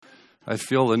I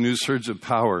feel a new surge of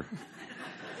power.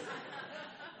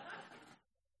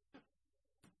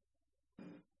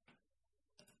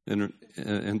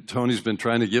 And Tony's been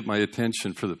trying to get my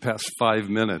attention for the past 5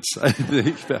 minutes, I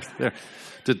think, back there,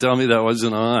 to tell me that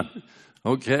wasn't on.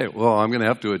 Okay, well, I'm going to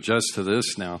have to adjust to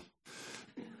this now.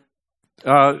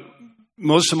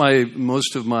 Most of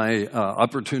my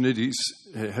opportunities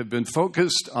have been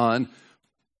focused on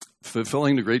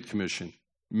fulfilling the Great Commission,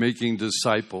 making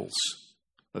disciples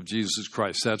of Jesus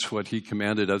Christ. That's what he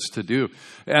commanded us to do.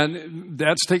 And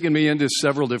that's taken me into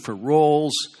several different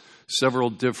roles, several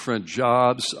different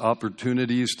jobs,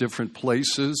 opportunities, different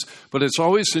places, but it's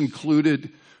always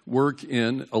included work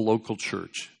in a local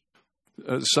church.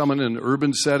 Some in an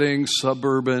urban setting,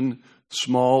 suburban,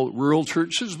 small, rural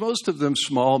churches, most of them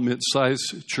small,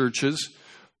 mid-sized churches.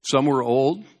 Some were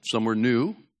old, some were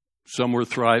new, some were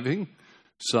thriving,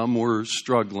 some were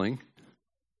struggling.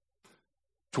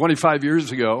 25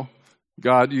 years ago,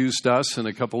 God used us and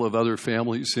a couple of other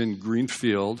families in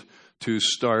Greenfield to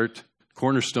start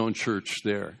Cornerstone Church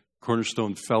there,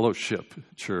 Cornerstone Fellowship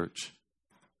Church.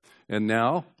 And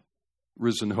now,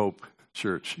 Risen Hope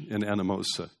Church in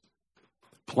Anamosa.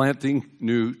 Planting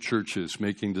new churches,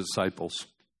 making disciples.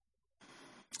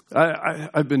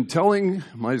 I've been telling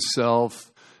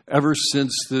myself ever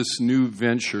since this new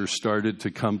venture started to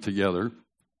come together,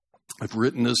 I've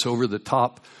written this over the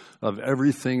top of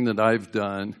everything that I've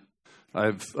done.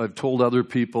 I've told other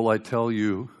people, I tell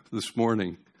you this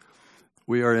morning,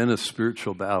 we are in a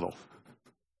spiritual battle.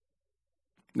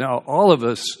 Now, all of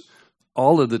us,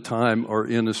 all of the time, are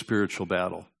in a spiritual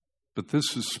battle. But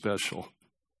this is special.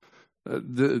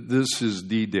 This is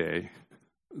D-Day.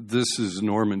 This is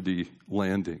Normandy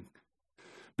landing.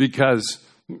 Because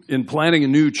in planting a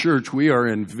new church, we are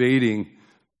invading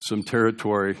some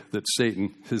territory that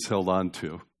Satan has held on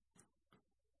to.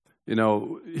 You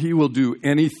know, he will do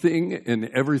anything and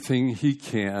everything he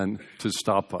can to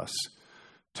stop us,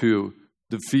 to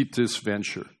defeat this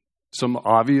venture. Some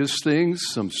obvious things,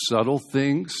 some subtle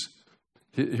things.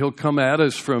 He'll come at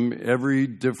us from every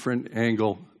different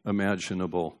angle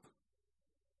imaginable.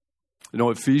 You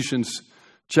know, Ephesians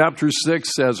chapter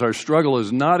 6 says our struggle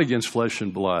is not against flesh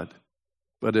and blood,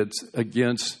 but it's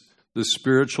against the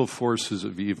spiritual forces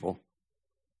of evil.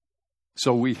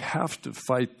 So we have to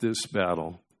fight this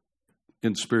battle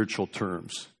in spiritual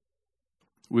terms,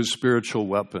 with spiritual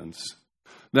weapons.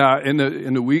 Now, in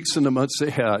the weeks and the months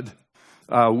ahead,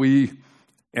 we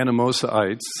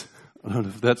Anamosaites, I don't know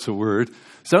if that's a word,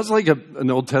 sounds like an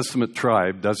Old Testament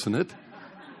tribe, doesn't it?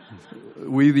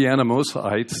 We, the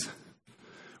Anamosaites,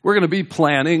 we're going to be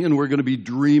planning and we're going to be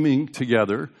dreaming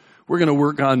together. We're going to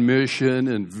work on mission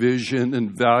and vision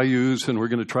and values, and we're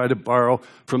going to try to borrow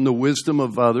from the wisdom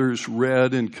of others,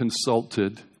 read and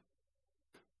consulted.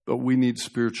 But we need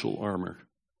spiritual armor.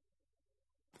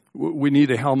 We need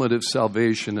a helmet of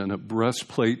salvation and a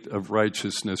breastplate of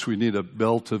righteousness. We need a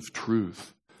belt of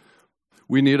truth.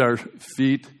 We need our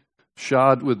feet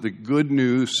shod with the good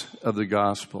news of the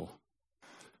gospel.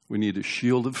 We need a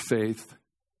shield of faith.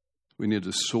 We need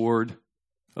a sword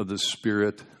of the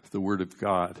Spirit, the Word of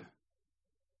God.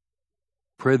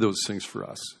 Pray those things for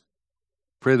us.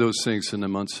 Pray those things in the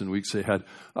months and weeks ahead.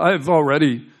 I've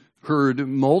already heard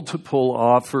multiple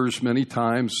offers many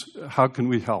times. How can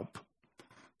we help?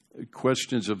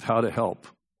 Questions of how to help.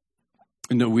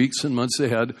 In the weeks and months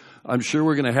ahead, I'm sure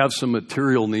we're going to have some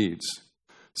material needs.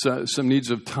 So, some needs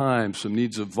of time, some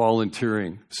needs of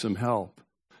volunteering, some help.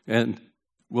 And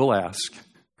we'll ask.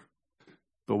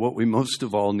 But what we most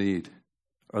of all need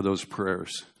are those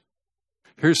prayers.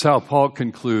 Here's how Paul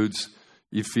concludes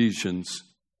Ephesians.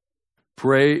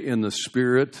 Pray in the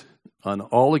Spirit on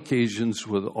all occasions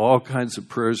with all kinds of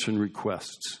prayers and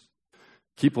requests.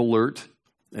 Keep alert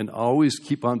and always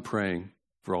keep on praying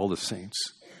for all the saints.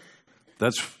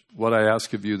 That's what I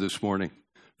ask of you this morning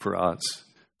for us,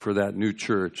 for that new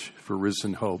church, for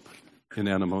Risen Hope in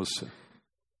Anamosa.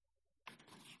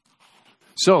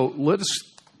 So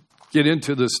let's get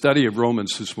into the study of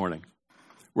Romans this morning.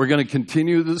 We're going to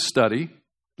continue the study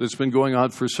that's been going on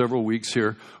for several weeks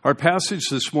here. Our passage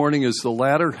this morning is the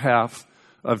latter half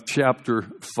of chapter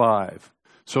 5.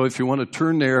 So if you want to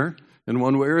turn there in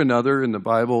one way or another in the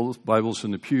Bibles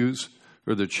in the pews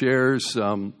or the chairs,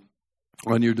 on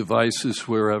your devices,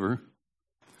 wherever.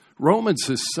 Romans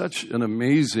is such an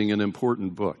amazing and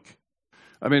important book.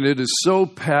 I mean, it is so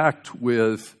packed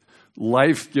with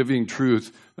life-giving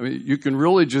truth. I mean, you can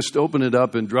really just open it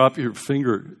up and drop your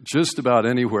finger just about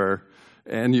anywhere,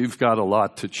 and you've got a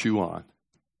lot to chew on.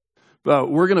 But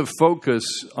we're going to focus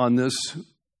on this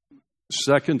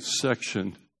second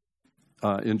section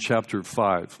in chapter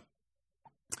 5.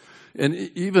 And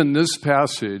even this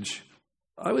passage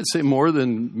I would say more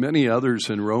than many others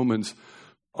in Romans,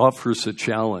 offers a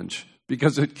challenge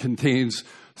because it contains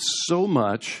so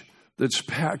much that's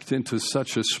packed into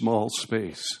such a small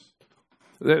space.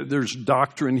 There's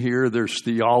doctrine here, there's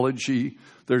theology,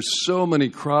 there's so many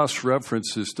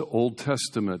cross-references to Old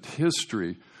Testament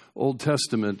history, Old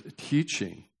Testament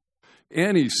teaching.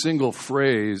 Any single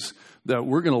phrase that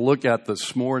we're going to look at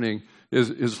this morning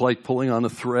is like pulling on a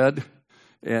thread,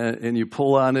 and you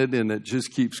pull on it and it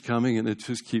just keeps coming and it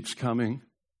just keeps coming.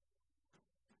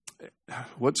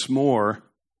 What's more,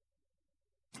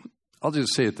 I'll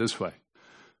just say it this way.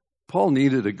 Paul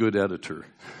needed a good editor.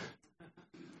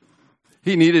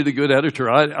 He needed a good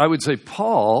editor. I would say,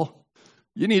 Paul,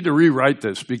 you need to rewrite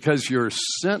this because your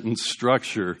sentence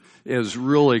structure is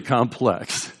really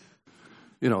complex.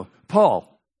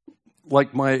 Paul,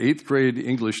 like my 8th grade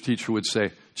English teacher would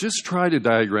say, just try to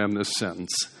diagram this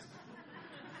sentence.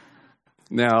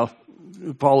 Now,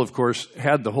 Paul, of course,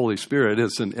 had the Holy Spirit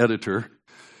as an editor,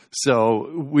 so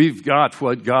we've got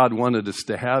what God wanted us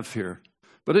to have here.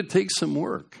 But it takes some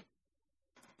work.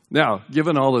 Now,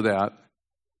 given all of that,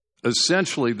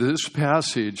 essentially this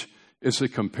passage is a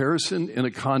comparison and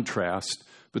a contrast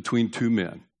between two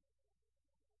men.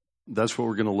 That's what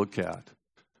we're going to look at.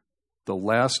 The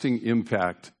lasting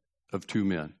impact of two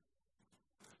men.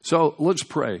 So let's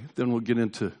pray, then we'll get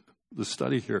into the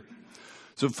study here.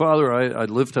 So Father, I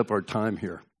lift up our time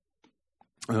here.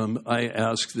 I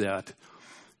ask that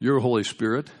your Holy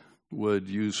Spirit would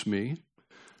use me,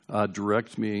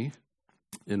 direct me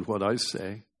in what I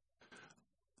say.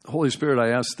 Holy Spirit, I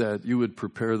ask that you would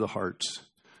prepare the hearts.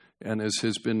 And as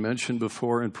has been mentioned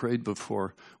before and prayed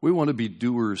before, we want to be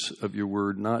doers of your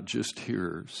word, not just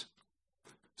hearers.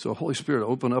 So Holy Spirit,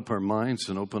 open up our minds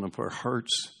and open up our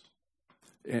hearts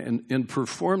and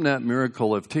perform that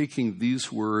miracle of taking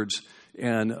these words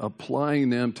and applying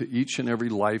them to each and every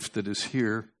life that is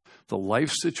here, the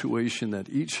life situation that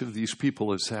each of these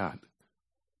people is at.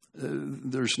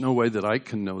 There's no way that I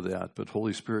can know that, but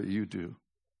Holy Spirit, you do.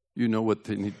 You know what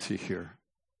they need to hear.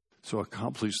 So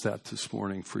accomplish that this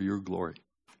morning for your glory.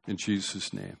 In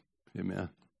Jesus' name, amen.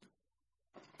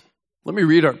 Let me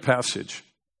read our passage.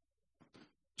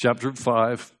 Chapter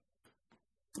 5.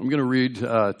 I'm going to read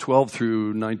 12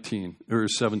 through 19, or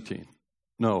 17.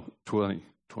 No, 20.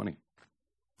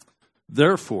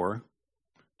 Therefore,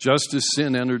 just as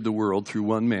sin entered the world through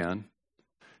one man,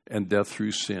 and death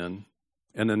through sin,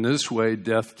 and in this way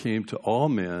death came to all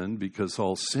men because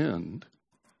all sinned.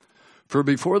 For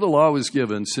before the law was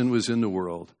given, sin was in the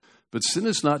world, but sin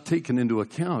is not taken into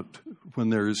account when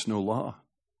there is no law.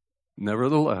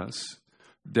 Nevertheless,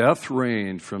 death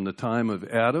reigned from the time of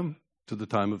Adam to the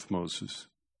time of Moses,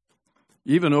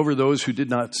 even over those who did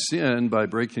not sin by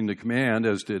breaking the command,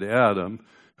 as did Adam,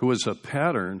 who was a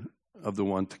pattern of the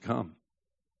one to come.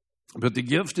 But the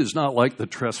gift is not like the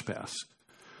trespass.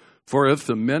 For if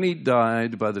the many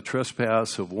died by the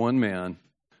trespass of one man,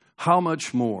 how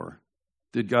much more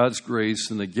did God's grace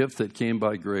and the gift that came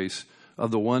by grace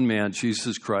of the one man,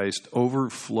 Jesus Christ,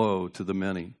 overflow to the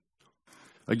many?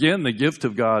 Again, the gift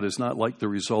of God is not like the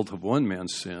result of one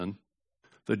man's sin.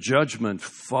 The judgment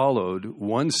followed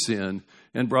one sin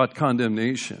and brought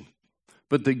condemnation.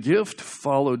 But the gift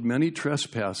followed many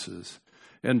trespasses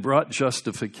and brought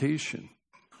justification.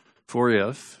 For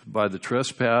if, by the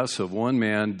trespass of one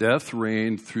man, death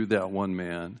reigned through that one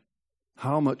man,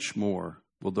 how much more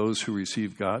will those who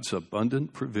receive God's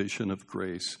abundant provision of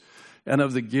grace and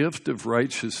of the gift of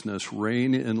righteousness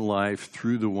reign in life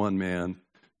through the one man,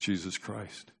 Jesus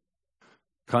Christ?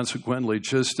 Consequently,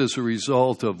 just as a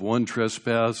result of one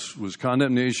trespass was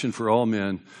condemnation for all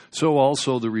men, so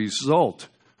also the result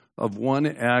of one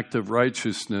act of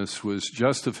righteousness was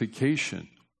justification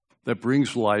that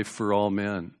brings life for all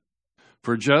men.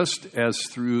 For just as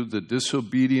through the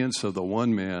disobedience of the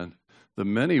one man, the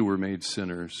many were made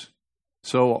sinners,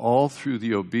 so all through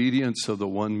the obedience of the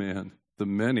one man, the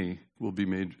many will be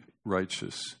made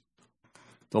righteous.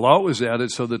 The law was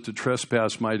added so that the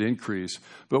trespass might increase,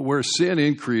 but where sin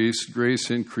increased,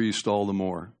 grace increased all the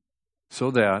more,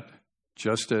 so that,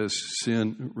 just as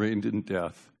sin reigned in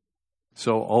death,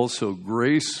 so also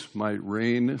grace might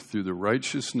reign through the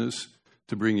righteousness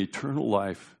to bring eternal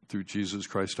life through Jesus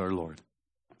Christ our Lord.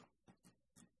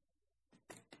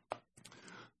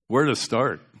 Where to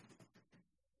start?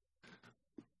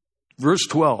 Verse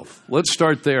 12. Let's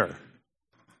start there.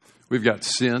 We've got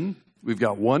sin. We've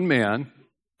got one man.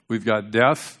 We've got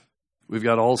death. We've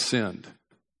got all sinned.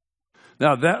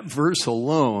 Now, that verse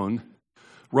alone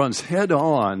runs head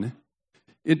on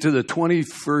into the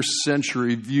 21st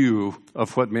century view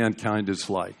of what mankind is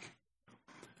like.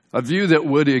 A view that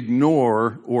would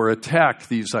ignore or attack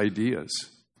these ideas.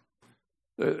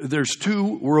 There's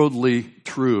two worldly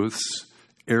truths,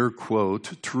 air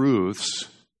quote, truths,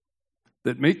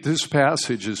 that make this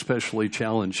passage especially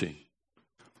challenging.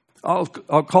 I'll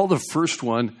call the first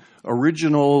one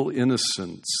original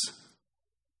innocence.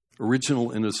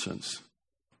 Original innocence.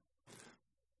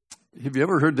 Have you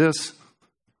ever heard this?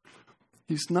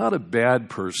 He's not a bad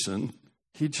person.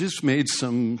 He just made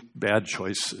some bad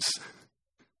choices.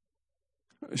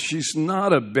 She's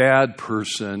not a bad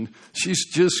person. She's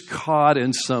just caught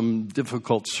in some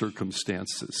difficult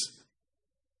circumstances.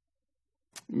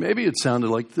 Maybe it sounded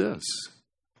like this.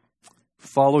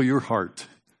 Follow your heart,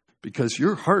 because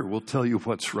your heart will tell you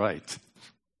what's right.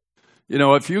 You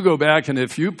know, if you go back and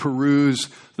if you peruse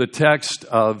the text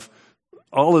of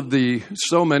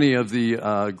so many of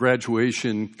the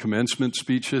graduation commencement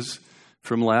speeches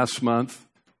from last month,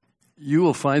 you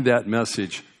will find that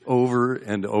message over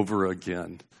and over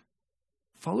again.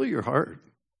 Follow your heart,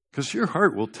 because your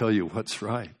heart will tell you what's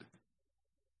right.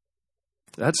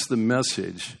 That's the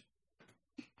message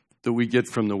that we get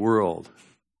from the world.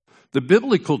 The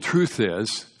biblical truth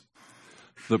is,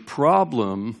 the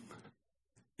problem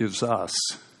is us.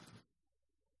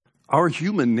 Our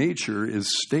human nature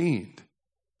is stained.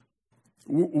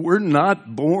 We're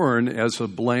not born as a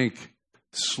blank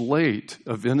slate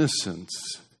of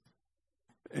innocence.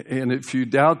 And if you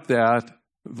doubt that,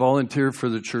 volunteer for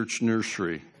the church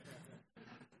nursery.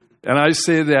 And I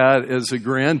say that as a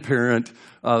grandparent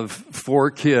of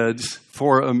 4 kids,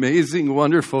 4 amazing,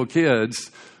 wonderful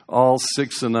kids, all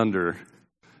 6 and under.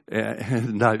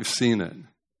 And I've seen it.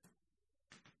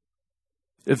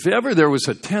 If ever there was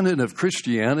a tenet of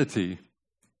Christianity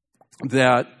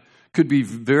that could be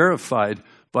verified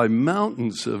by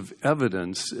mountains of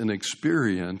evidence and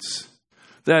experience,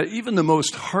 that even the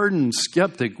most hardened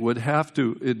skeptic would have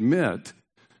to admit,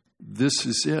 this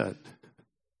is it.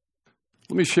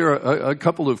 Let me share a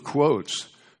couple of quotes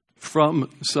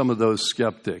from some of those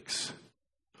skeptics.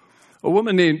 A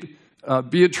woman named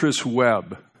Beatrice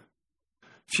Webb.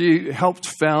 She helped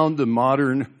found the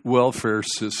modern welfare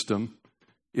system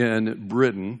in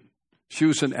Britain. She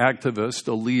was an activist,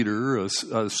 a leader,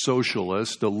 a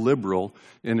socialist, a liberal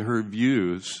in her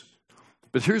views.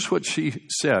 But here's what she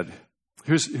said.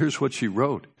 Here's what she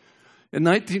wrote. In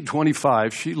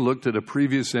 1925, she looked at a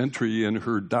previous entry in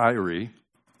her diary,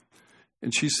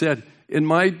 and she said, in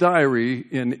my diary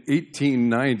in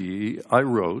 1890, I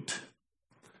wrote,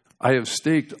 I have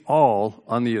staked all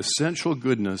on the essential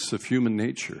goodness of human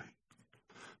nature.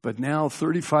 But now,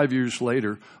 35 years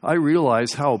later, I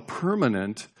realize how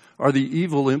permanent are the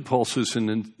evil impulses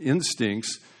and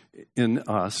instincts in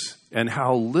us, and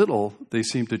how little they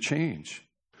seem to change.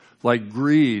 Like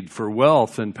greed for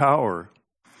wealth and power.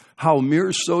 How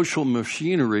mere social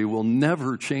machinery will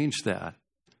never change that.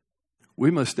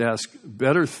 We must ask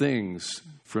better things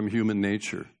from human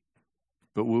nature.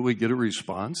 But will we get a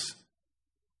response?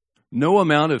 No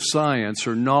amount of science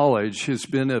or knowledge has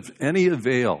been of any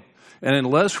avail. And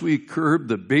unless we curb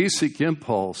the basic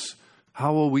impulse,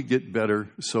 how will we get better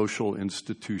social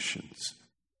institutions?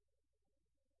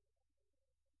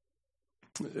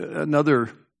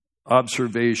 Another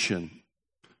observation.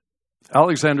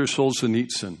 Alexander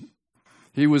Solzhenitsyn.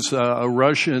 He was a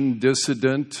Russian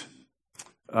dissident,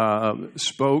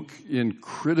 spoke in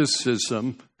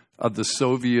criticism of the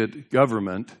Soviet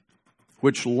government,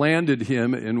 which landed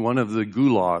him in one of the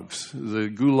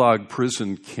Gulag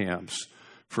prison camps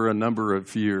for a number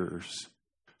of years.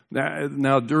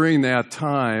 Now, during that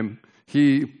time,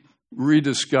 he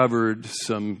rediscovered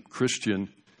some Christian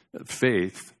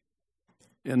faith.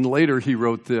 And later he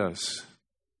wrote this,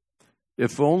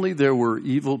 if only there were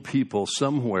evil people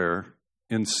somewhere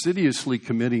insidiously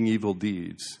committing evil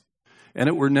deeds, and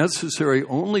it were necessary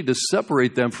only to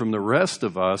separate them from the rest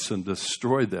of us and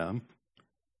destroy them.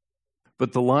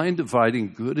 But the line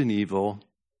dividing good and evil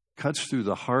cuts through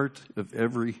the heart of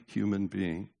every human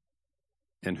being.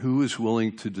 And who is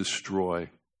willing to destroy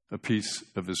a piece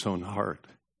of his own heart?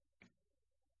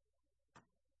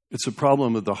 It's a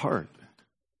problem of the heart.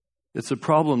 It's a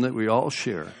problem that we all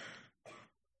share.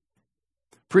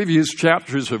 Previous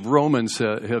chapters of Romans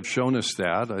have shown us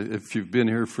that. If you've been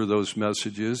here for those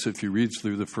messages, if you read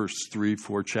through the first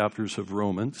 3-4 chapters of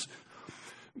Romans,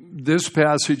 this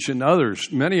passage and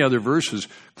others, many other verses,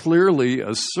 clearly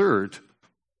assert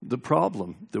the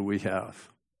problem that we have.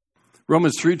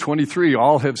 Romans 3:23,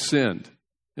 all have sinned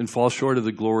and fall short of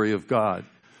the glory of God.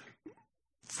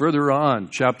 Further on,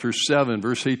 chapter 7,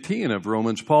 verse 18 of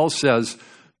Romans, Paul says,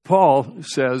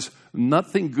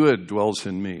 nothing good dwells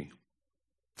in me.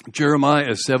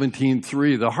 Jeremiah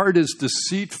 17:3, the heart is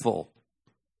deceitful.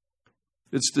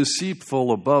 It's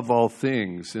deceitful above all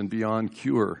things and beyond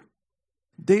cure.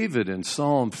 David in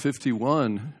Psalm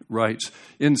 51 writes,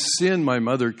 "In sin my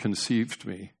mother conceived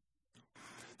me."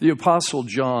 The Apostle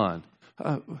John,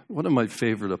 one of my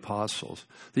favorite apostles,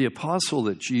 the apostle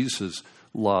that Jesus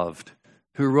loved,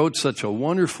 who wrote such a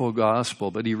wonderful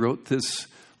gospel, but he wrote this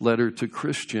letter to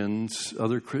Christians,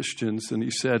 other Christians, and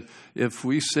he said, if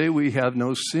we say we have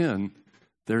no sin,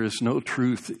 there is no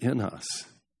truth in us.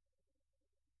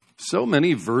 So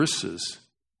many verses,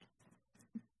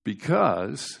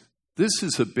 because this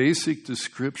is a basic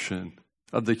description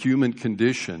of the human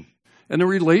condition and the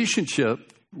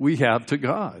relationship we have to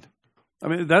God. I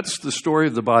mean, that's the story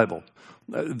of the Bible.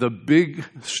 The big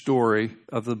story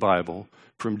of the Bible,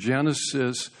 from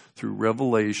Genesis through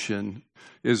Revelation,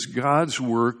 is God's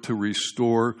work to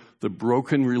restore the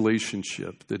broken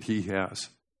relationship that he has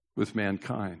with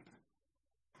mankind.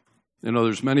 You know,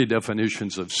 there's many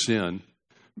definitions of sin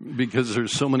because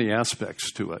there's so many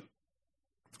aspects to it.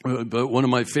 But one of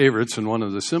my favorites and one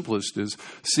of the simplest is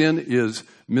sin is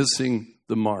missing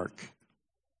the mark.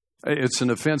 It's an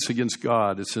offense against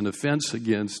God. It's an offense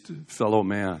against fellow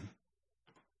man.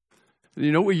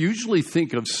 You know, we usually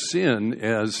think of sin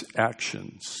as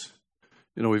actions.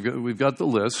 You know, we've got the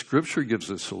list. Scripture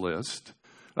gives us a list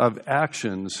of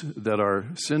actions that are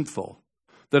sinful,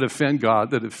 that offend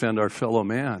God, that offend our fellow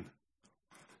man.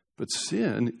 But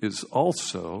sin is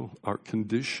also our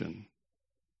condition.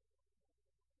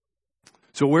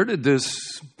 So where did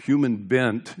this human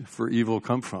bent for evil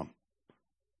come from?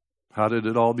 How did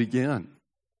it all begin?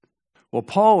 Well,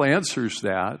 Paul answers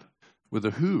that with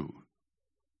a who.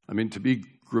 I mean, to be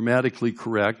grammatically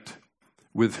correct,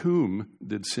 with whom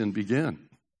did sin begin?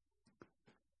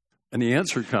 And the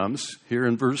answer comes here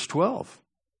in verse 12.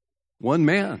 One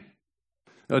man.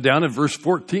 Now, down in verse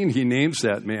 14, he names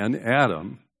that man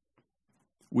Adam.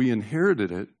 We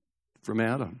inherited it from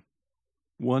Adam.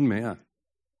 One man.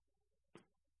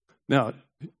 Now,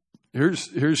 here's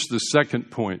the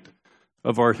second point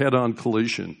of our head-on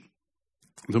collision.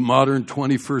 The modern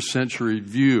 21st century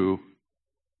view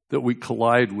that we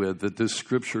collide with, that this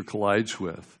scripture collides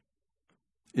with.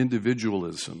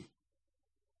 Individualism.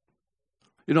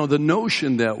 You know, the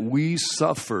notion that we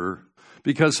suffer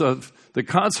because of the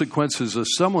consequences of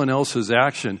someone else's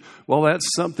action, well, that's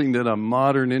something that a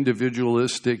modern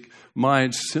individualistic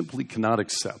mind simply cannot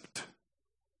accept.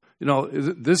 You know,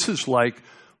 this is like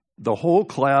the whole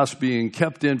class being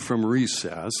kept in from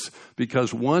recess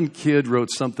because one kid wrote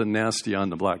something nasty on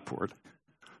the blackboard.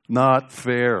 Not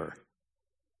fair.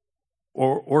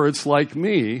 Or it's like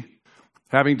me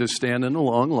having to stand in a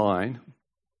long line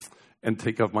and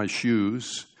take off my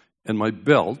shoes and my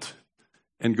belt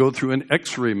and go through an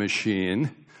x-ray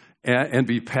machine and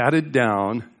be patted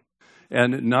down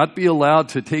and not be allowed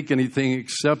to take anything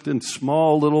except in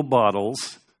small little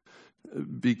bottles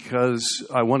because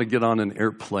I want to get on an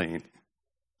airplane.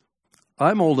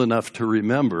 I'm old enough to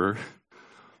remember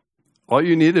all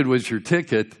you needed was your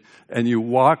ticket and you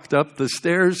walked up the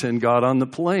stairs and got on the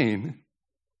plane.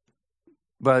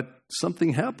 But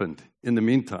something happened in the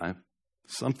meantime.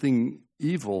 Something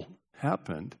evil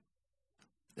happened.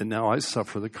 And now I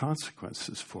suffer the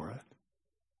consequences for it.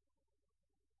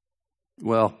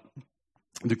 Well,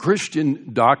 the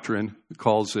Christian doctrine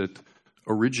calls it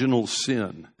original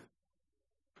sin.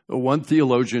 One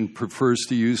theologian prefers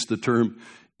to use the term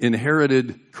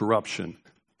inherited corruption.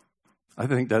 I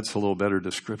think that's a little better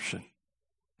description.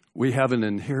 We have an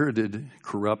inherited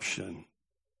corruption.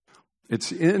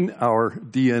 It's in our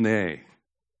DNA.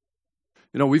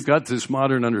 You know, we've got this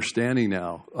modern understanding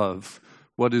now of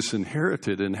what is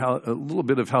inherited and how a little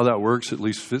bit of how that works, at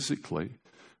least physically.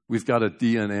 We've got a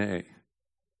DNA.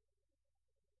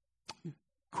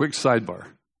 Quick sidebar.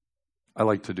 I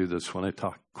like to do this when I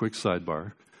talk. Quick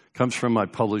sidebar. Comes from my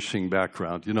publishing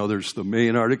background. You know, there's the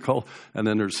main article, and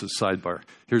then there's the sidebar.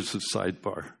 Here's the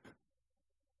sidebar.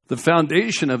 The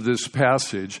foundation of this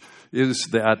passage is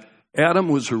that Adam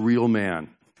was a real man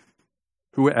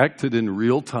who acted in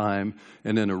real time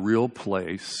and in a real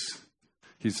place.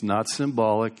 He's not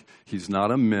symbolic. He's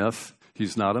not a myth.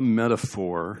 He's not a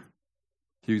metaphor.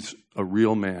 He's a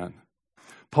real man.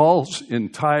 Paul's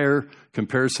entire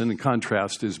comparison and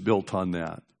contrast is built on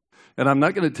that. And I'm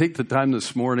not going to take the time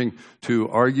this morning to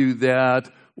argue that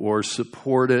or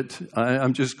support it.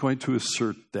 I'm just going to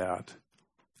assert that.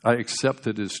 I accept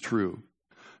it as true.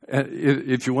 And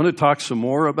if you want to talk some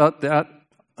more about that,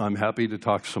 I'm happy to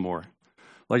talk some more.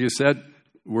 Like I said,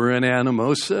 we're in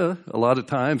animosa a lot of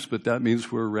times, but that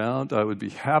means we're around. I would be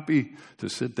happy to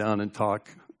sit down and talk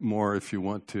more if you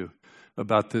want to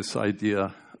about this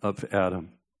idea of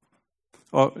Adam.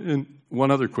 Oh, and one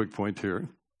other quick point here.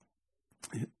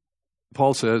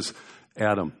 Paul says,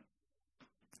 Adam.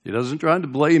 He doesn't try to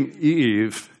blame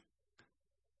Eve.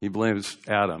 He blames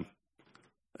Adam.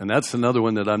 And that's another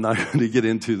one that I'm not going to get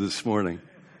into this morning.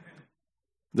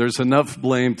 There's enough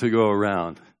blame to go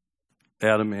around,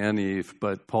 Adam and Eve,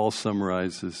 but Paul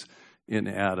summarizes in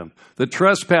Adam. The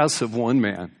trespass of one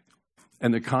man,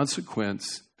 and the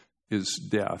consequence is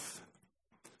death.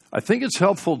 I think it's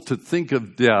helpful to think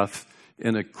of death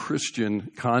in a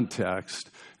Christian context,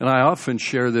 and I often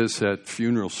share this at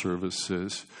funeral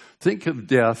services. Think of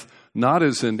death not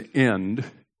as an end,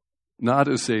 not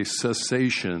as a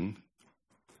cessation,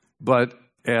 but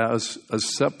as a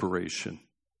separation.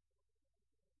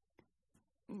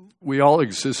 We all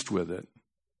exist with it.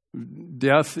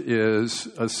 Death is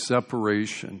a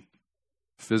separation,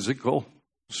 physical,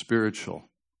 spiritual.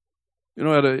 You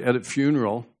know, at a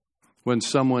funeral, when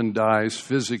someone dies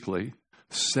physically,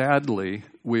 sadly,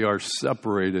 we are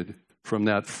separated from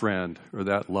that friend or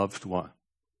that loved one.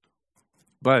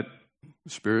 But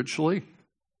spiritually,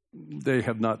 they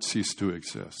have not ceased to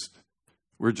exist.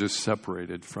 We're just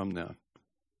separated from them.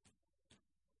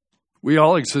 We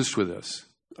all exist with this.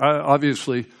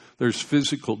 Obviously, there's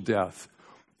physical death.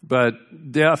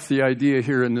 But death, the idea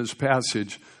here in this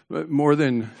passage, more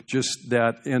than just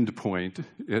that end point,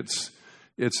 it's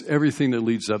everything that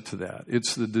leads up to that.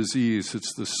 It's the disease,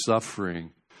 it's the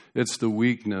suffering, it's the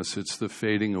weakness, it's the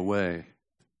fading away.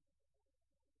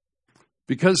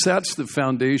 Because that's the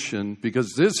foundation,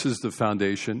 because this is the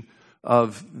foundation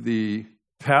of the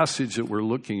passage that we're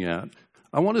looking at,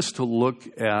 I want us to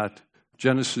look at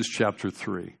Genesis chapter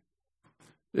 3.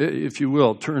 If you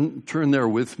will, turn there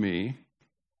with me.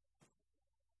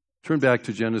 Turn back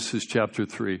to Genesis chapter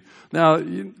 3. Now,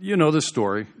 you know the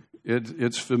story.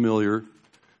 It's familiar.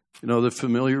 You know, the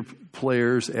familiar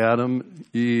players, Adam,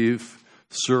 Eve,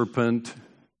 serpent.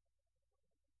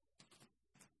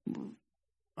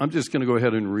 I'm just going to go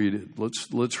ahead and read it.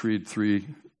 Let's read 3,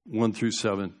 1 through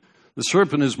 7. The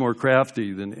serpent is more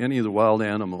crafty than any of the wild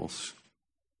animals.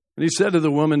 And he said to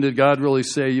the woman, did God really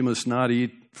say you must not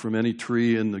eat from any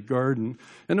tree in the garden?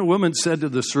 And the woman said to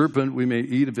the serpent, we may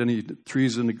eat of any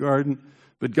trees in the garden,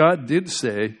 but God did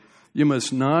say, you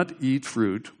must not eat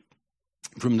fruit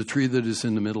from the tree that is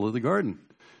in the middle of the garden,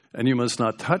 and you must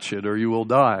not touch it or you will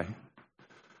die.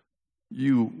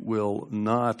 You will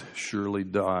not surely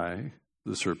die,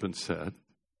 the serpent said.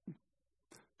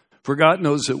 For God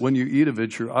knows that when you eat of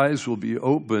it, your eyes will be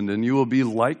opened and you will be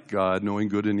like God, knowing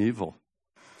good and evil.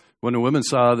 When the woman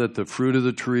saw that the fruit of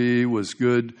the tree was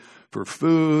good for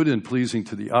food and pleasing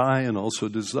to the eye and also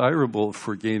desirable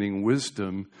for gaining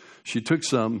wisdom, she took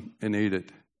some and ate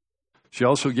it. She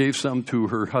also gave some to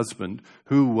her husband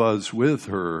who was with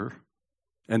her,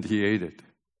 and he ate it.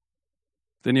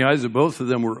 Then the eyes of both of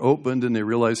them were opened and they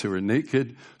realized they were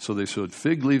naked, so they sewed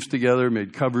fig leaves together,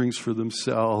 made coverings for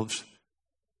themselves.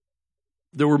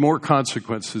 There were more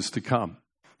consequences to come.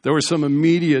 There were some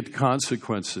immediate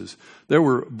consequences. There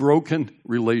were broken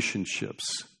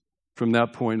relationships from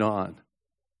that point on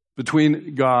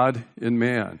between God and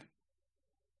man.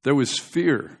 There was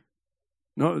fear.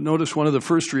 Notice one of the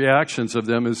first reactions of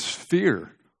them is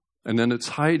fear, and then it's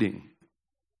hiding.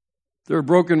 There were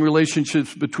broken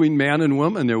relationships between man and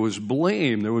woman. There was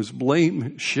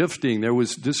blame shifting, there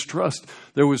was distrust,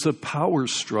 there was a power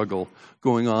struggle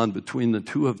going on between the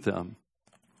two of them.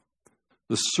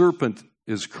 The serpent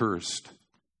is cursed.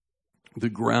 The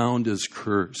ground is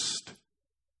cursed.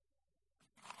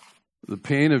 The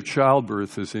pain of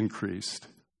childbirth is increased.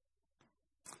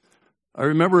 I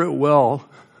remember it well,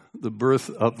 the birth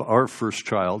of our first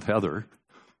child, Heather.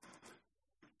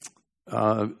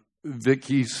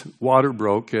 Vicky's water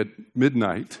broke at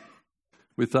midnight.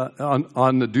 We thought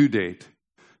on the due date.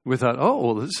 We thought, oh,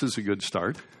 well, this is a good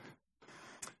start.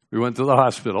 We went to the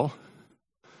hospital.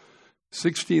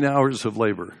 16 hours of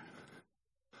labor.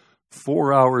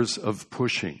 4 hours of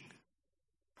pushing.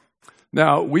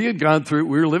 Now, we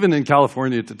were living in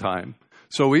California at the time,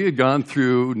 so we had gone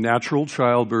through natural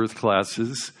childbirth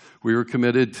classes. We were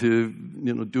committed to,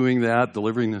 doing that,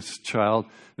 delivering this child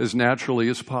as naturally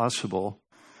as possible.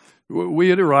 We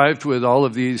had arrived with all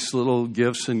of these little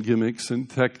gifts and gimmicks and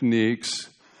techniques.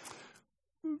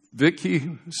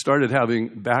 Vicky started having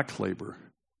back labor,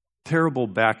 terrible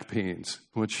back pains,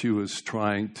 which she was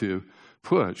trying to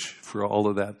push for all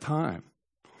of that time.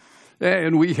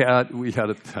 And we had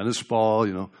a tennis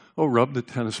ball, rub the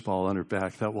tennis ball on her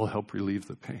back. That will help relieve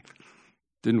the pain.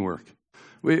 Didn't work.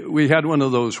 We had one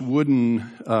of those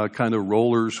wooden kind of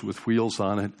rollers with wheels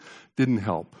on it. Didn't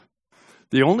help.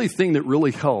 The only thing that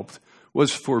really helped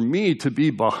was for me to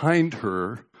be behind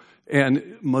her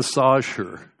and massage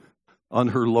her on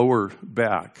her lower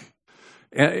back.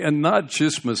 And not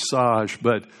just massage,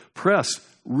 but press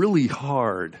really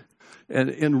hard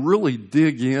and really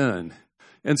dig in.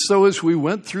 And so as we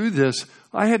went through this,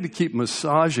 I had to keep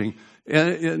massaging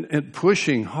and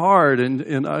pushing hard,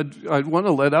 and I'd want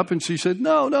to let up, and she said,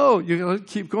 no, you got to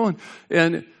keep going.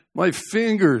 And my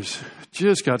fingers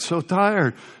just got so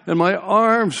tired, and my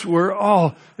arms were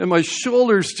and my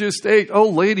shoulders just ached. Oh,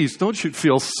 ladies, don't you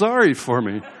feel sorry for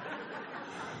me?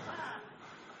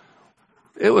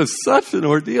 It was such an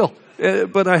ordeal.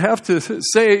 But I have to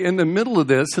say, in the middle of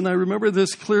this, and I remember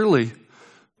this clearly,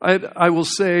 I will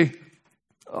say,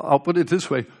 I'll put it this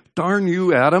way, darn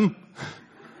you, Adam.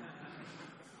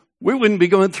 We wouldn't be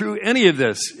going through any of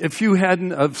this if you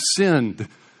hadn't have sinned.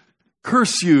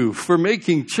 Curse you for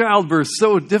making childbirth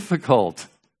so difficult.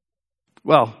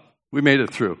 Well, we made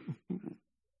it through.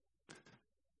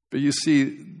 But you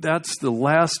see, that's the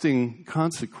lasting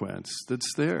consequence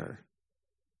that's there.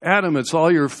 Adam, it's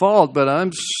all your fault, but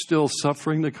I'm still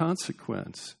suffering the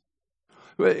consequence.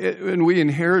 And we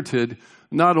inherited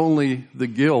not only the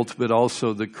guilt, but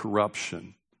also the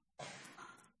corruption.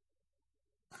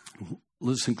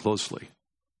 Listen closely.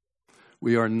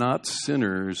 We are not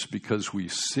sinners because we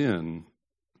sin,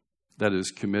 that is,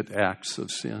 commit acts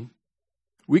of sin.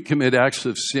 We commit acts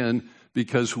of sin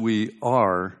because we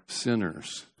are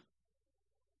sinners.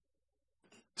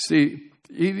 See,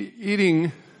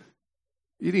 eating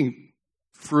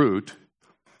fruit,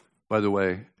 by the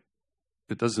way,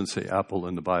 it doesn't say apple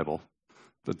in the Bible,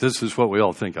 but this is what we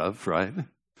all think of, right?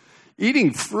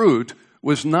 Eating fruit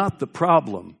was not the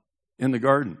problem in the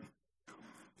garden.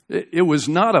 It was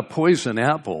not a poison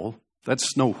apple. That's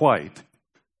Snow White.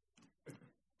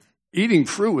 Eating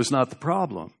fruit was not the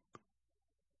problem.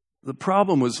 The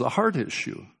problem was the heart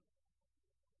issue.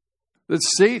 That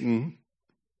Satan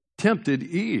tempted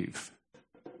Eve.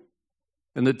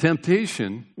 And the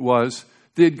temptation was,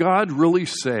 did God really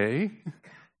say,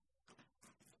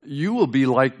 you will be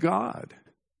like God?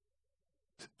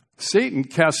 Satan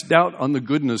cast doubt on the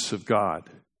goodness of God.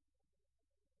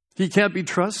 He can't be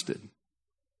trusted.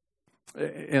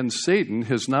 And Satan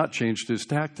has not changed his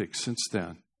tactics since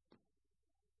then.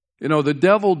 You know, the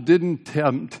devil didn't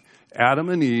tempt Adam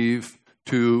and Eve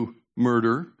to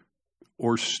murder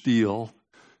or steal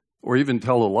or even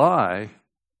tell a lie.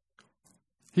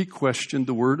 He questioned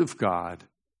the Word of God,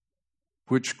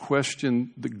 which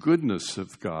questioned the goodness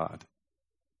of God.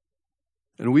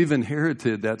 And we've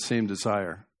inherited that same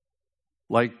desire,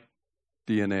 like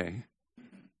DNA.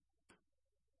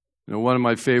 You know, one of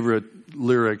my favorite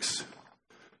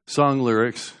song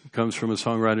lyrics, comes from a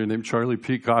songwriter named Charlie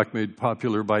Peacock, made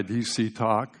popular by DC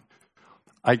Talk.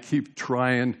 I keep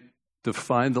trying to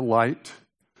find the light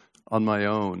on my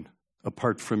own,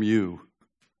 apart from you.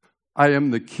 I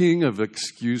am the king of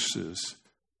excuses.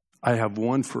 I have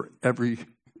one for every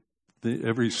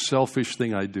selfish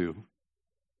thing I do.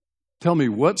 Tell me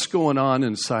what's going on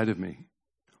inside of me.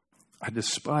 I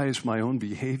despise my own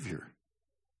behavior.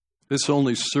 This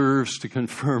only serves to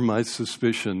confirm my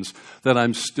suspicions that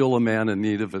I'm still a man in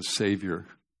need of a Savior.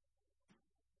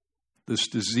 This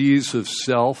disease of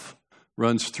self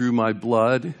runs through my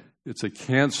blood. It's a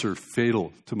cancer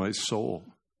fatal to my soul.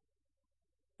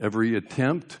 Every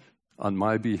attempt on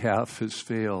my behalf has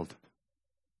failed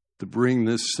to bring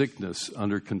this sickness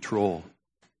under control.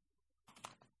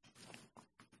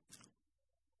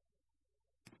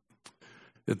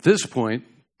 At this point,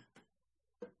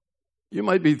 you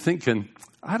might be thinking,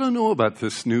 I don't know about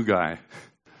this new guy.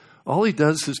 All he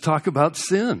does is talk about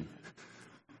sin.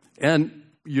 And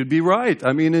you'd be right.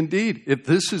 I mean, indeed, if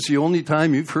this is the only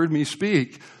time you've heard me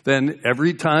speak, then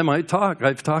every time I talk,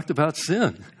 I've talked about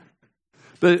sin.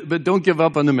 But don't give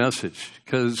up on the message,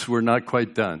 because we're not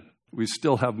quite done. We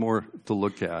still have more to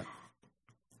look at.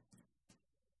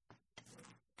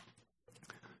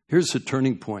 Here's the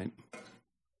turning point.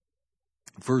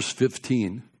 Verse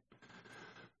 15.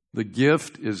 The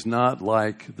gift is not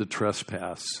like the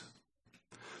trespass.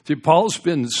 See, Paul's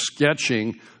been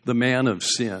sketching the man of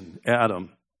sin,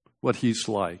 Adam, what he's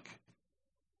like.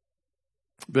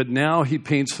 But now he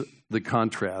paints the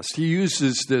contrast. He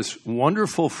uses this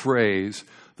wonderful phrase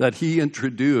that he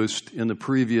introduced in the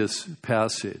previous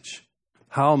passage.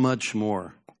 How much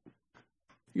more?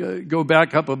 Go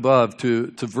back up above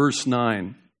to verse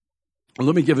 9.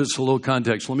 Let me give us a little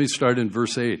context. Let me start in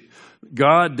verse 8.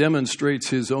 God demonstrates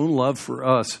his own love for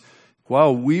us.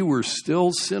 While we were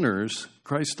still sinners,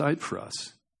 Christ died for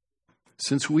us.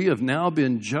 Since we have now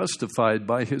been justified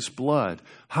by his blood,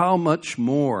 how much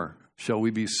more shall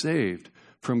we be saved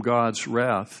from God's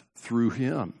wrath through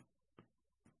him?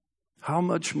 How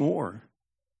much more?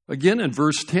 Again, in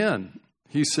verse 10,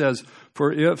 he says,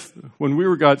 for if, when we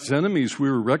were God's enemies, we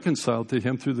were reconciled to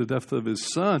him through the death of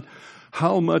his son,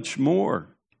 How much more,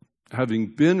 having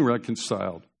been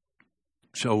reconciled,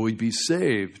 shall we be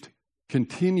saved,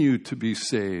 continue to be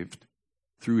saved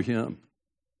through him?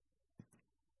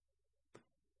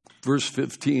 Verse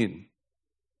 15.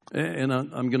 And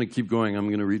I'm going to keep going. I'm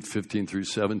going to read 15 through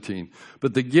 17.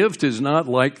 But the gift is not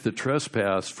like the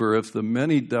trespass, for if the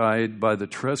many died by the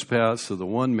trespass of the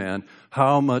one man,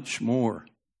 how much more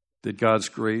did God's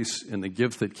grace and the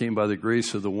gift that came by the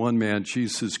grace of the one man,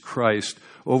 Jesus Christ,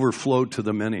 overflow to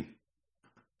the many?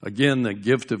 Again, the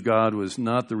gift of God was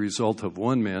not the result of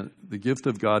one man. The gift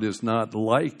of God is not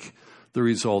like the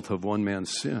result of one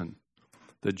man's sin.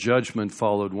 The judgment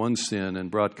followed one sin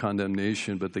and brought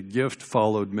condemnation, but the gift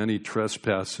followed many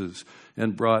trespasses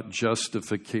and brought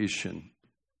justification.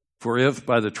 For if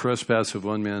by the trespass of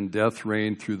one man death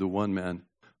reigned through the one man,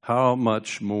 how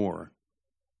much more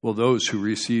will those who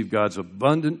receive God's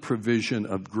abundant provision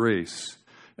of grace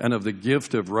and of the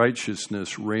gift of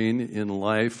righteousness reign in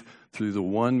life through the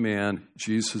one man,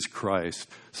 Jesus Christ?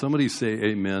 Somebody say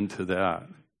amen to that.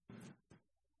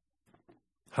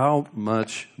 How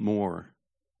much more?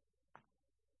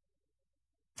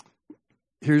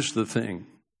 Here's the thing.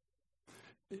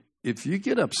 If you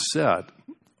get upset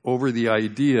over the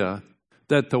idea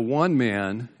that the one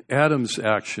man, Adam's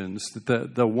actions,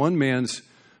 that the one man's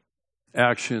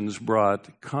actions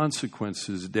brought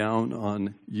consequences down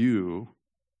on you,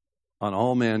 on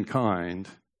all mankind,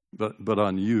 but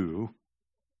on you,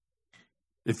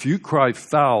 if you cry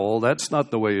foul, that's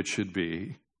not the way it should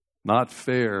be, not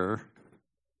fair,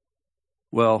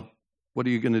 well, what are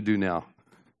you going to do now?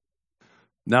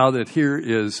 Now that here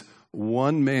is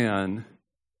one man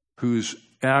whose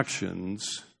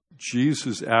actions,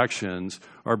 Jesus' actions,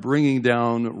 are bringing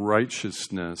down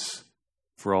righteousness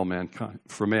for all mankind,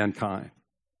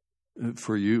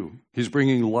 for you. He's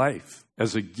bringing life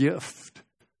as a gift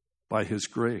by his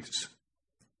grace.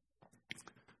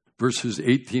 Verses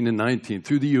 18 and 19,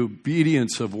 through the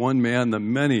obedience of one man, the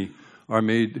many are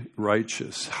made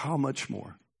righteous. How much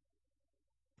more?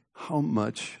 How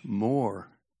much more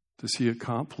does he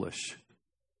accomplish?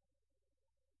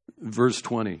 Verse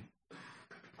 20,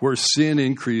 where sin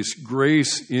increased,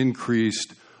 grace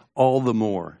increased all the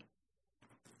more.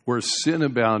 Where sin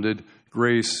abounded,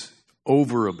 grace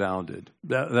overabounded.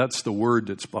 That's the word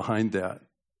that's behind that.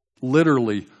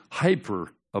 Literally,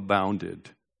 hyper-abounded.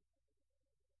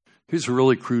 Here's a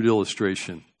really crude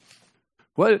illustration.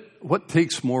 What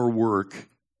takes more work,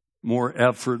 more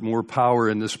effort, more power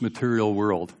in this material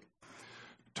world?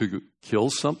 To kill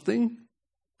something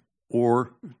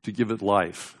or to give it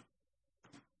life?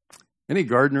 Any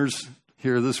gardeners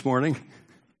here this morning?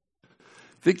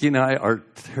 Vicki and I are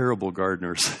terrible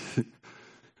gardeners.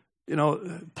 You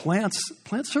know, plants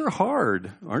are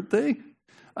hard, aren't they?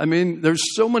 I mean,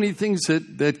 there's so many things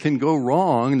that can go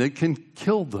wrong that can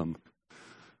kill them.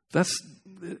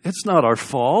 It's not our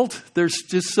fault. There's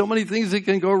just so many things that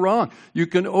can go wrong. You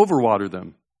can overwater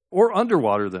them or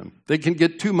underwater them. They can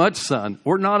get too much sun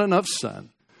or not enough sun.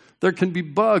 There can be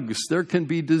bugs. There can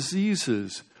be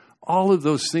diseases. All of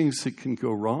those things that can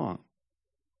go wrong.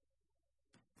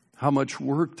 How much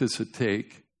work does it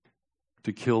take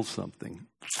to kill something?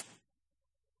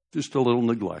 Just a little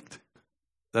neglect.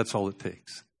 That's all it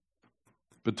takes.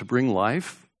 But to bring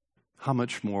life, how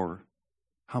much more?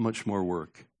 How much more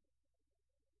work?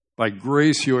 By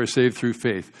grace you are saved through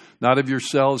faith. Not of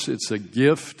yourselves, it's a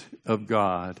gift of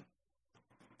God.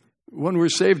 When we're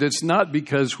saved, it's not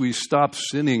because we stop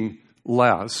sinning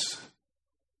less.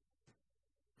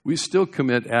 We still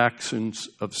commit actions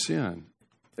of sin.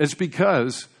 It's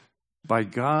because by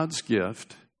God's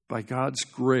gift, by God's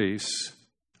grace,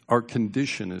 our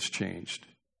condition has changed.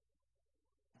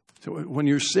 So when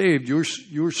you're saved,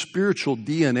 your spiritual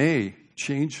DNA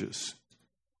changes.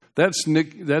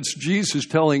 That's Jesus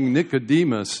telling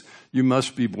Nicodemus, you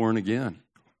must be born again.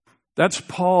 That's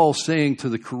Paul saying to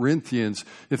the Corinthians,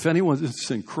 if anyone is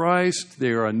in Christ, they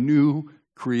are a new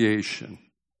creation,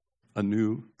 a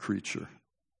new creature.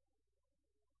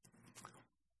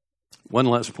 One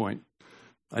last point.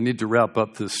 I need to wrap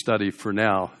up this study for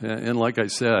now. And like I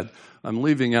said, I'm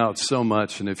leaving out so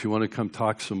much, and if you want to come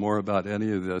talk some more about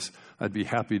any of this, I'd be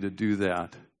happy to do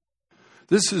that.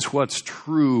 This is what's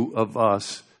true of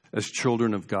us as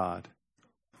children of God.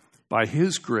 By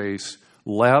His grace,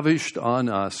 lavished on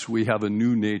us, we have a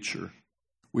new nature.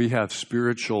 We have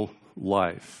spiritual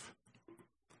life.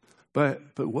 But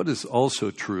what is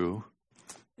also true,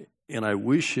 and I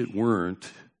wish it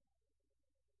weren't,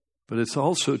 but it's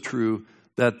also true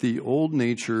that the old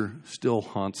nature still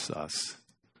haunts us.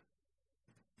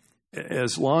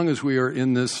 As long as we are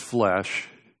in this flesh,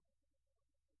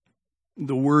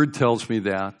 the Word tells me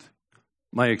that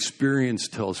My experience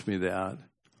tells me that.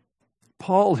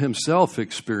 Paul himself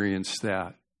experienced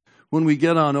that. When we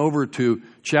get on over to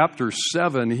chapter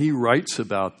 7, he writes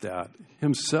about that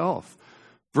himself.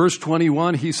 Verse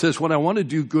 21, he says, when I want to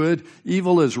do good,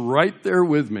 evil is right there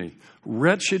with me.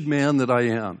 Wretched man that I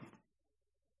am.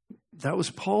 That was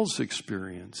Paul's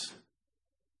experience.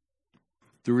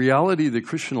 The reality of the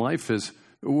Christian life is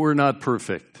we're not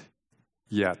perfect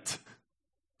yet.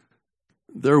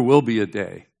 There will be a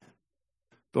day,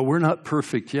 but we're not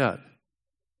perfect yet.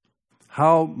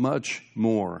 How much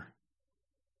more?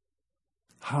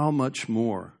 How much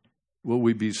more will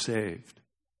we be saved?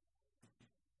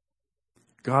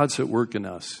 God's at work in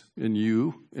us, in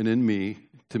you and in me,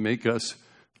 to make us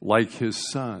like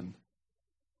his Son.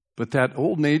 But that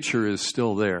old nature is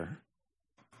still there.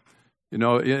 You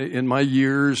know, in my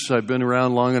years, I've been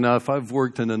around long enough. I've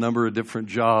worked in a number of different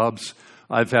jobs.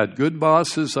 I've had good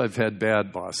bosses. I've had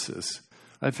bad bosses.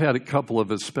 I've had a couple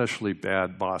of especially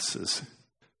bad bosses.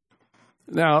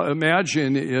 Now,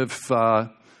 imagine if,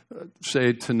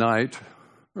 say, tonight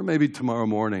or maybe tomorrow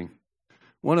morning,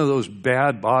 one of those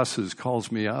bad bosses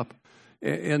calls me up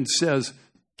and says,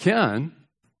 Ken,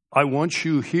 I want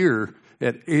you here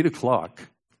at 8 o'clock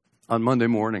on Monday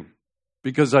morning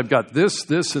because I've got this,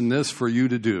 and this for you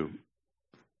to do.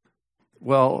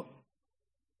 Well,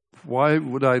 why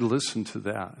would I listen to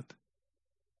that?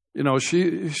 You know,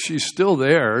 she's still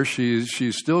there.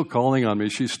 She's still calling on me.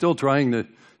 She's still trying to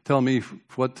tell me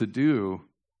what to do.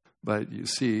 But you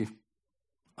see,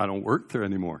 I don't work there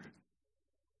anymore.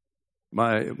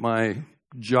 My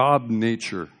job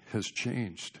nature has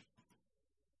changed.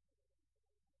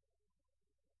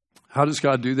 How does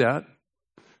God do that?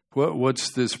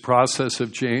 What's this process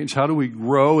of change? How do we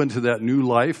grow into that new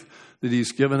life that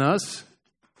he's given us?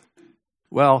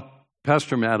 Well,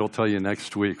 Pastor Matt will tell you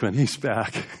next week when he's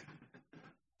back.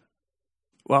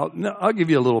 Well, no, I'll give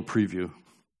you a little preview.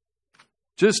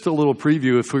 Just a little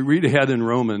preview. If we read ahead in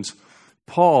Romans,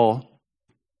 Paul,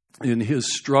 in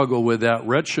his struggle with that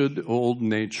wretched old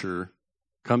nature,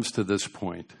 comes to this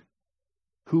point.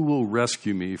 Who will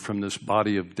rescue me from this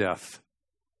body of death?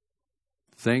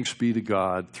 Thanks be to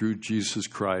God through Jesus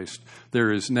Christ.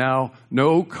 There is now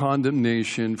no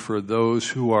condemnation for those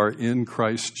who are in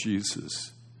Christ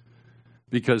Jesus.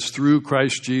 Because through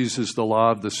Christ Jesus, the law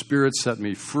of the Spirit set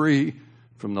me free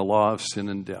from the law of sin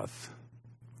and death.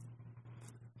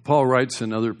 Paul writes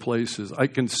in other places, I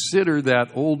consider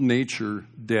that old nature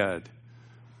dead.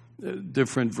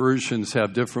 Different versions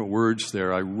have different words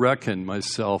there. I reckon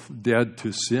myself dead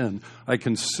to sin. I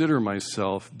consider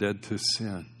myself dead to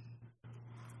sin.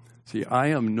 See, I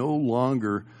am no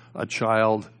longer a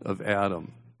child of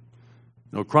Adam.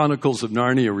 No, Chronicles of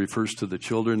Narnia refers to the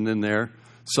children in there.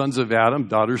 Sons of Adam,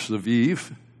 daughters of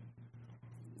Eve.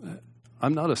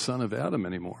 I'm not a son of Adam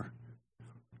anymore.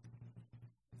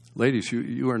 Ladies,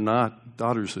 you are not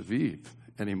daughters of Eve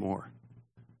anymore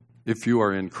if you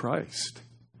are in Christ.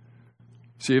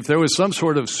 See, if there was some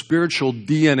sort of spiritual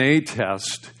DNA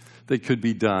test that could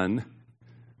be done,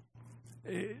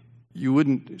 you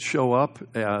wouldn't show up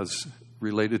as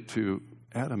related to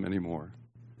Adam anymore.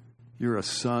 You're a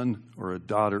son or a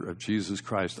daughter of Jesus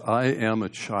Christ. I am a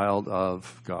child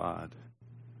of God.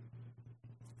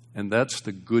 And that's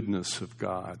the goodness of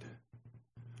God.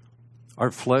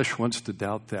 Our flesh wants to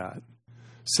doubt that.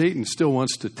 Satan still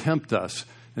wants to tempt us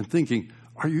and thinking,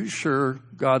 are you sure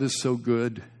God is so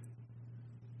good?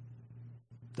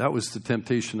 That was the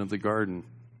temptation of the garden.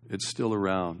 It's still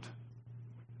around.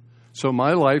 So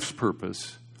my life's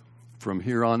purpose from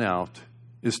here on out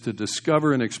is to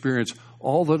discover and experience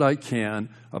all that I can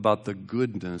about the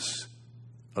goodness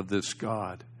of this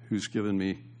God who's given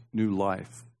me new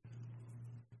life.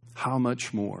 How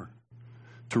much more?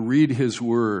 To read his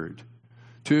word,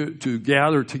 to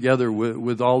gather together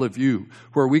with all of you,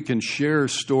 where we can share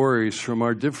stories from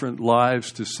our different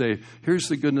lives to say, here's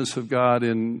the goodness of God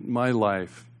in my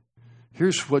life.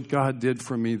 Here's what God did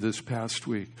for me this past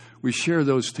week. We share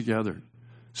those together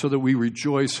so that we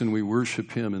rejoice and we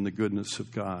worship him in the goodness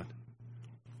of God.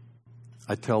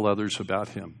 I tell others about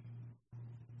him.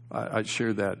 I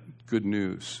share that good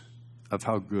news of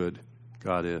how good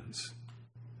God is.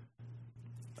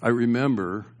 I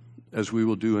remember, as we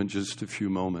will do in just a few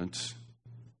moments,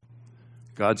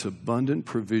 God's abundant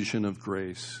provision of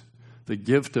grace, the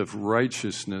gift of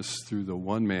righteousness through the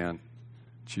one man,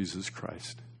 Jesus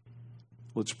Christ.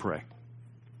 Let's pray.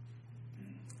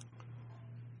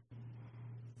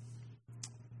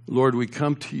 Lord, we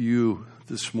come to you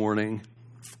this morning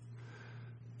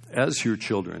as your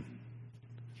children.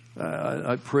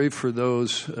 I pray for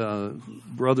those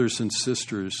brothers and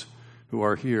sisters who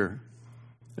are here.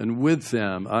 And with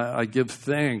them, I give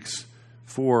thanks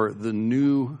for the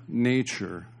new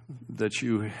nature that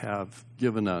you have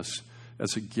given us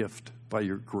as a gift by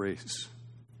your grace.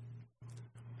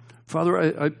 Father,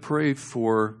 I pray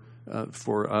for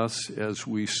us as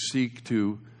we seek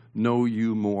to know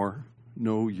you more,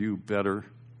 know you better,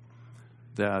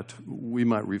 that we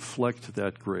might reflect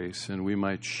that grace and we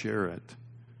might share it.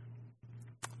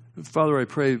 Father, I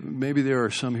pray maybe there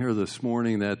are some here this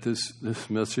morning that this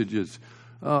message is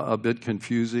a bit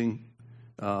confusing.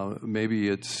 Maybe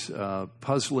it's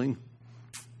puzzling.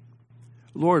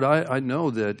 Lord, I know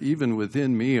that even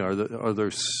within me are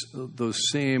there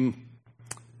those same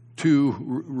two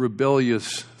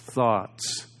rebellious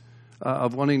thoughts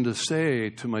of wanting to say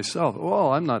to myself,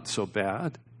 "Oh, I'm not so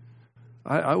bad.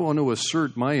 I want to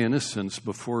assert my innocence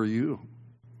before you."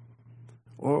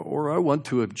 Or I want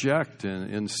to object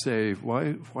and say,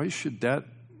 why should that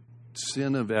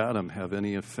sin of Adam have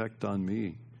any effect on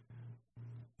me?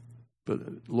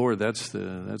 But Lord, that's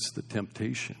the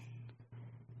temptation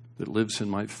that lives in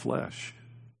my flesh.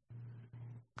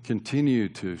 Continue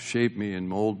to shape me and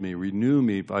mold me. Renew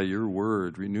me by your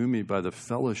word. Renew me by the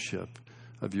fellowship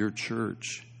of your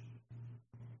church,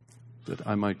 that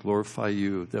I might glorify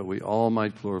you, that we all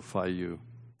might glorify you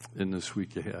in this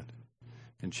week ahead.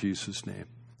 In Jesus' name,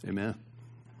 amen.